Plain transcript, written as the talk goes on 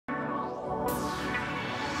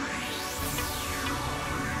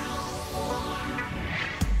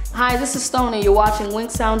Hi, this is Stoney. You're watching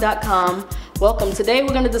WinkSound.com. Welcome. Today we're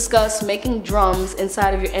going to discuss making drums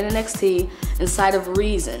inside of your NNXT inside of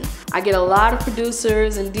Reason. I get a lot of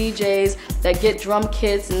producers and DJs that get drum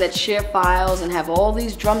kits and that share files and have all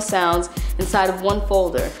these drum sounds inside of one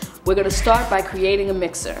folder. We're going to start by creating a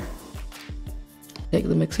mixer. Take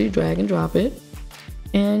the mixer, you drag and drop it,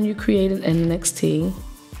 and you create an NNXT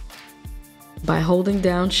by holding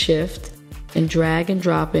down Shift and drag and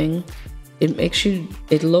dropping.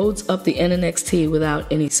 It loads up the NNXT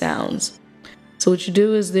without any sounds. So what you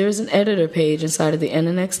do is there's an editor page inside of the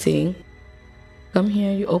NNXT. Come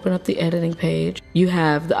here, you open up the editing page. You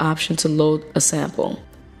have the option to load a sample,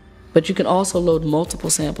 but you can also load multiple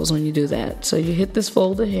samples when you do that. So you hit this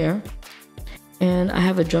folder here, and I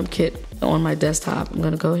have a drum kit on my desktop. I'm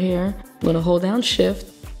gonna go here, I'm gonna hold down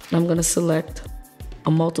Shift, and I'm gonna select a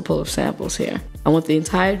multiple of samples here. I want the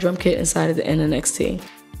entire drum kit inside of the NNXT.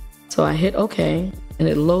 So I hit OK, and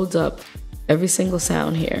it loads up every single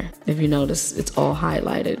sound here. If you notice, it's all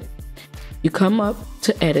highlighted. You come up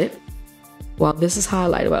to Edit. While this is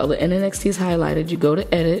highlighted, while the NNXT is highlighted, you go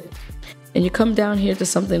to Edit, and you come down here to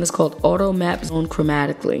something that's called Auto Map Zone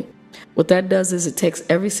Chromatically. What that does is it takes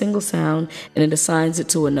every single sound and it assigns it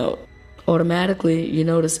to a note. Automatically, you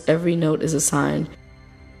notice every note is assigned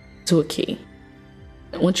to a key.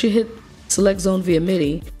 Once you hit Select Zone via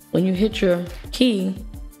MIDI, when you hit your key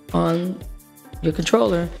on your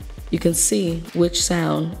controller, you can see which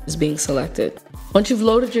sound is being selected. Once you've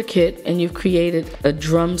loaded your kit and you've created a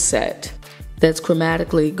drum set that's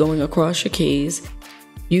chromatically going across your keys,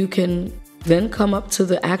 you can then come up to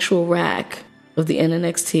the actual rack of the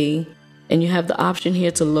NNXT, and you have the option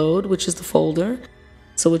here to load, which is the folder.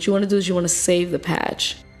 So what you want to do is you want to save the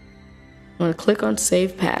patch. You want to click on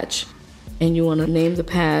Save Patch, and you want to name the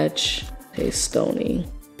patch, say, Stoney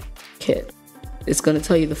Kit. It's going to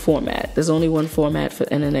tell you the format. There's only one format for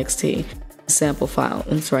NNXT, a sample file,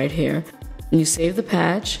 and it's right here. And you save the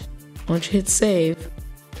patch. Once you hit save,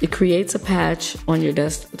 it creates a patch on your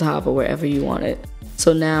desktop or wherever you want it.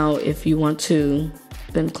 So now if you want to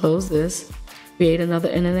then close this, create another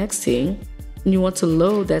NNXT, and you want to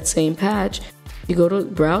load that same patch, you go to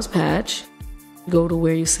Browse Patch, go to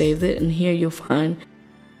where you saved it, and here you'll find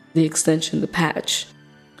the extension, the patch.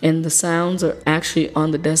 And the sounds are actually on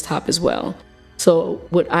the desktop as well. So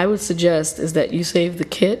what I would suggest is that you save the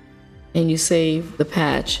kit and you save the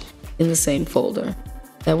patch in the same folder.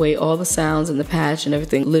 That way all the sounds and the patch and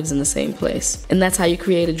everything lives in the same place. And that's how you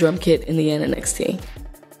create a drum kit in the NNXT.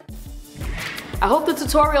 I hope the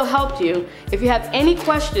tutorial helped you. If you have any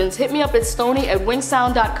questions, hit me up at Stoney at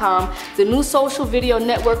WinkSound.com, the new social video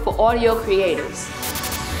network for audio creators.